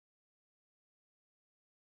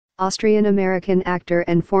Austrian-American actor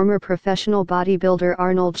and former professional bodybuilder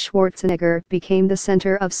Arnold Schwarzenegger became the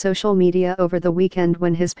center of social media over the weekend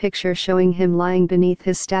when his picture showing him lying beneath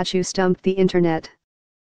his statue stumped the internet.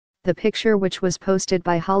 The picture, which was posted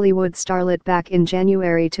by Hollywood starlet back in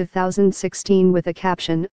January 2016 with a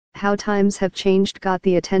caption, "How Times Have Changed," got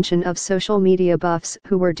the attention of social media buffs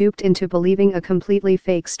who were duped into believing a completely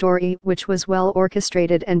fake story which was well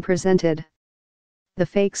orchestrated and presented. The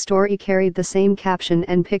fake story carried the same caption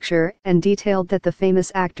and picture and detailed that the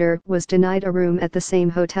famous actor was denied a room at the same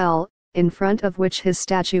hotel, in front of which his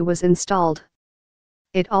statue was installed.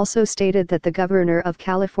 It also stated that the governor of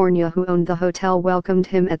California who owned the hotel welcomed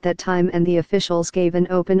him at that time and the officials gave an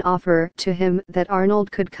open offer to him that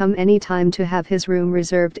Arnold could come anytime to have his room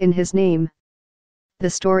reserved in his name. The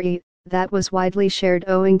story, that was widely shared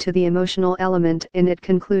owing to the emotional element in it,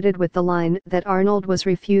 concluded with the line that Arnold was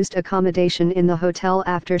refused accommodation in the hotel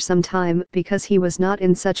after some time because he was not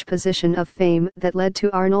in such position of fame that led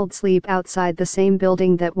to Arnold sleep outside the same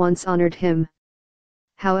building that once honored him.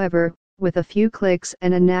 However, with a few clicks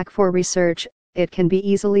and a knack for research, it can be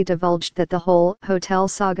easily divulged that the whole hotel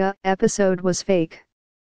saga episode was fake.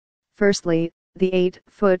 Firstly, the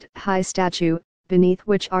 8-foot-high statue, beneath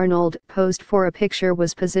which Arnold posed for a picture,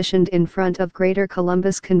 was positioned in front of Greater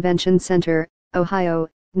Columbus Convention Center, Ohio,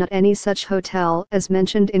 not any such hotel as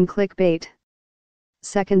mentioned in clickbait.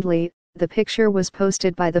 Secondly, the picture was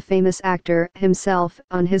posted by the famous actor himself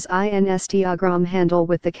on his Instagram handle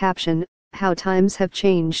with the caption, "How Times Have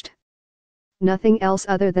Changed." Nothing else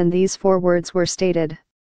other than these 4 words were stated.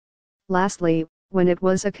 Lastly, when it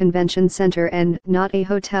was a convention center and not a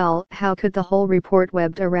hotel, how could the whole report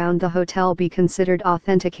webbed around the hotel be considered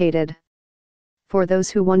authenticated? For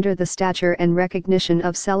those who wonder, the stature and recognition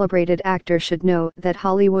of celebrated actor should know that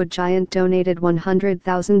Hollywood giant donated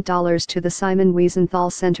 $100,000 to the Simon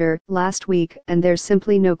Wiesenthal Center last week, and there's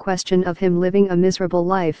simply no question of him living a miserable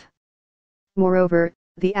life. Moreover,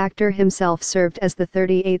 the actor himself served as the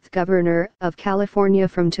 38th governor of California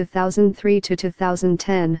from 2003 to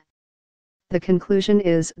 2010. The conclusion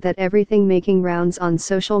is that everything making rounds on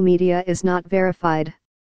social media is not verified.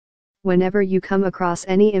 Whenever you come across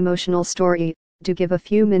any emotional story, do give a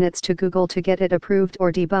few minutes to Google to get it approved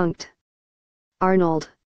or debunked. Arnold.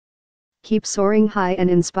 Keep soaring high and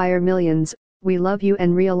inspire millions. We love you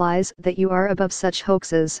and realize that you are above such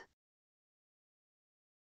hoaxes.